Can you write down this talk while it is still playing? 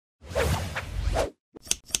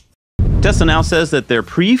Tesla now says that their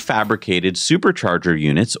prefabricated supercharger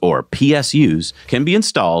units, or PSUs, can be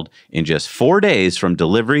installed in just 4 days from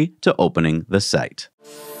delivery to opening the site.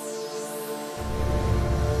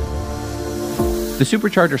 The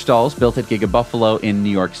supercharger stalls built at Giga Buffalo in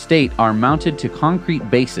New York State are mounted to concrete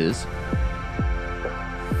bases.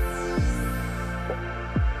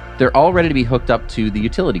 They're all ready to be hooked up to the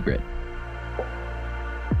utility grid.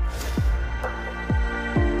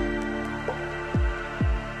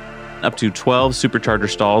 Up to 12 supercharger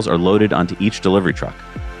stalls are loaded onto each delivery truck.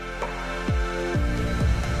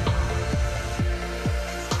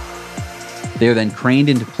 They are then craned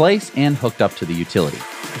into place and hooked up to the utility.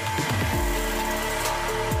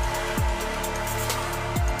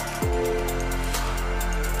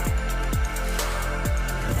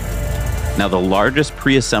 Now, the largest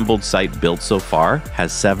pre-assembled site built so far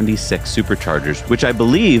has 76 superchargers, which I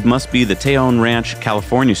believe must be the Tejon Ranch,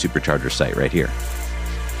 California supercharger site right here.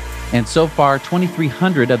 And so far,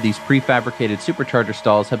 2,300 of these prefabricated supercharger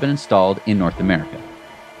stalls have been installed in North America.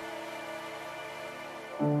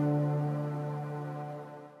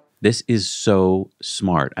 This is so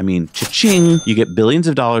smart. I mean, cha-ching, you get billions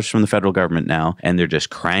of dollars from the federal government now, and they're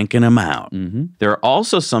just cranking them out. There are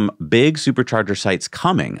also some big supercharger sites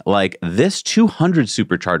coming, like this 200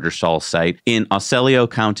 supercharger stall site in Osceola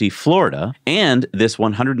County, Florida, and this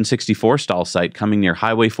 164 stall site coming near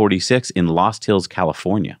Highway 46 in Lost Hills,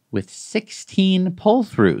 California. With 16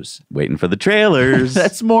 pull-throughs. Waiting for the trailers.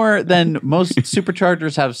 That's more than most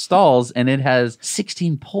superchargers have stalls, and it has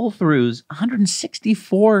 16 pull-throughs,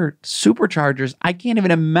 164 superchargers. I can't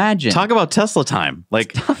even imagine. Talk about Tesla time.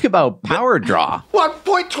 Like, talk about power draw.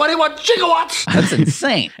 1.21 gigawatts. That's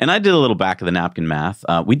insane. And I did a little back of the napkin math.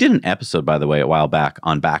 We did an episode, by the way, a while back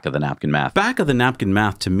on back of the napkin math. Back of the napkin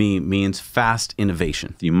math to me means fast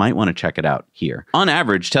innovation. You might want to check it out here. On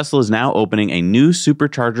average, Tesla is now opening a new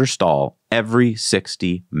supercharger stall every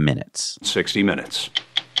 60 minutes. 60 minutes.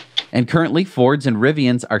 And currently, Fords and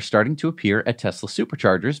Rivians are starting to appear at Tesla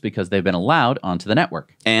superchargers because they've been allowed onto the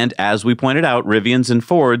network. And as we pointed out, Rivians and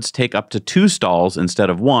Fords take up to 2 stalls instead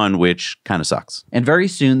of 1, which kind of sucks. And very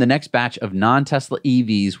soon, the next batch of non-Tesla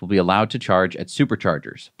EVs will be allowed to charge at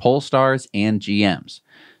superchargers, Polestars, and GMs.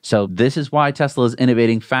 So this is why Tesla is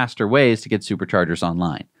innovating faster ways to get superchargers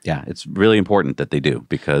online. Yeah, it's really important that they do,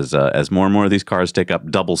 because as more and more of these cars take up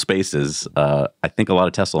double spaces, I think a lot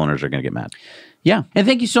of Tesla owners are going to get mad. Yeah. And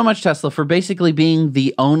thank you so much, Tesla, for basically being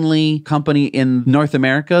the only company in North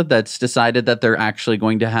America that's decided that they're actually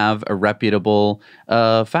going to have a reputable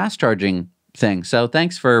fast charging thing. So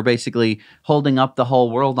thanks for basically holding up the whole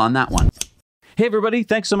world on that one. Hey, everybody.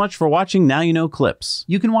 Thanks so much for watching Now You Know Clips.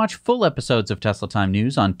 You can watch full episodes of Tesla Time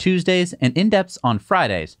News on Tuesdays and in-depths on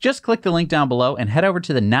Fridays. Just click the link down below and head over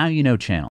to the Now You Know channel.